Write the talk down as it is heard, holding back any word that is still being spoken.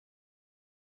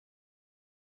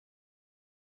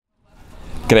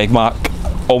Greg, Mark,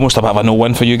 almost a bit of a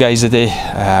no-win for you guys today.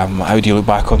 How do you look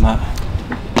back on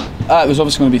that? It was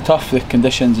obviously going to be tough, the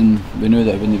conditions, and we knew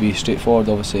that it wouldn't be straightforward.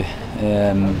 Obviously,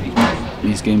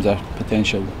 these games are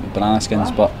potential banana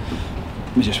skins, but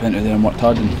we just went out there and worked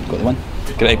hard and got the win.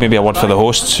 Greg, maybe a word for the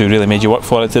hosts who really made you work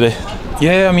for it today.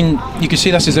 Yeah, I mean, you could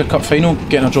say this is their cup final,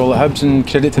 getting a draw at Hibs, and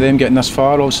credit to them getting this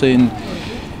far, obviously. And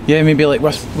yeah, maybe like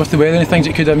with the weather and things,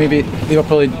 it could have maybe they were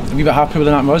probably a wee bit happier with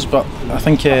than that was, but I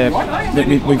think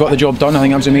we got the job done. I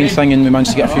think that was the main thing, and we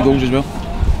managed to get a few goals as well.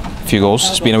 A few goals.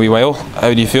 It's been a wee while.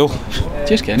 How do you feel?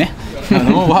 Cheers, Kenny. I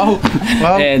know, wow.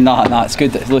 Nah, it's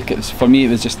good. Look, for me, it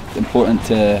was just important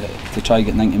to try and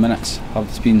get 90 minutes.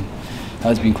 It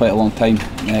has been quite a long time.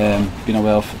 Been a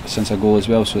while since a goal as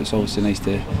well, so it's obviously nice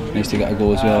to get a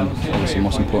goal as well. And obviously,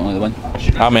 most importantly, the win.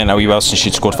 I mean, a wee while since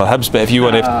you'd scored for Hibs, but if you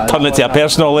want to turn it to a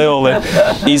personal level,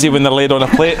 easy when they're laid on a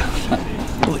plate.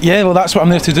 Yeah, well, that's what I'm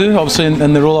there to do. Obviously,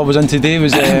 in the role I was in today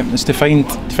was to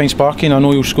find Sparky, and I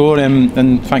know he'll score.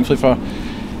 And thankfully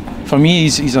for me,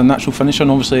 he's a natural finisher,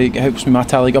 and obviously it helps me my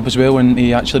tally up as well. And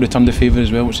he actually returned the favour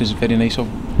as well, which is very nice of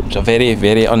him. It's a very,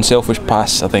 very unselfish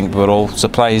pass. I think we were all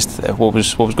surprised at what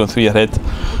was going through your head.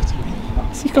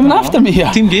 Is he coming after me here?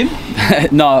 Team game?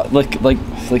 No,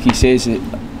 like he says,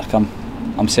 like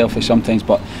I'm selfish sometimes,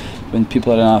 but when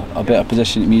people are in a better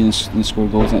position to me and score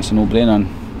goals, and it's a no-brainer. And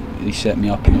he set me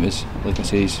up, and it was, like I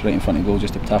say, he's right in front of goal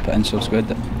just to tap it in, so it's good.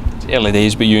 It's early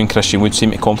days, but you and Christian Wood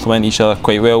seem to complement each other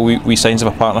quite well. We signs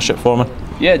of a partnership forming.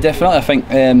 Yeah, definitely. I think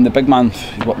the big man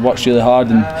works really hard,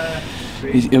 and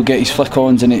he'll get his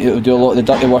flick-ons, and he'll do a lot of the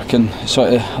dirty work, and it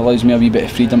sort of allows me a wee bit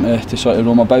of freedom to sort of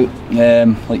roam about.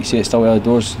 Like you say, it's still early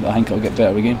doors. I think it'll get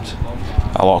better with games.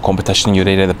 A lot of competition in your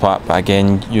area of the park, but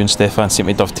again, you and Stefan seem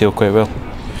to dovetail quite well.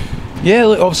 Yeah,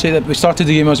 look, obviously we started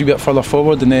the game as a bit further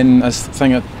forward, and then as the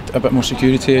thing a bit more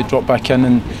security, dropped back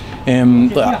in,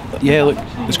 and yeah, look,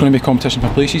 it's going to be competition for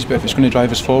places, but if it's going to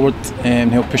drive us forward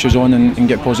and help push us on and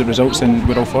get positive results, then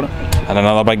we're all for it. And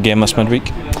another big game this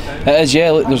midweek. It is, yeah.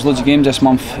 Look, there's loads of games this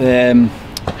month.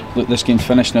 Look, this game's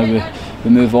finished now. We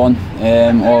move on.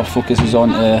 Our focus is on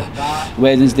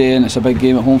Wednesday, and it's a big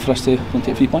game at home for us to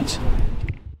take 3 points.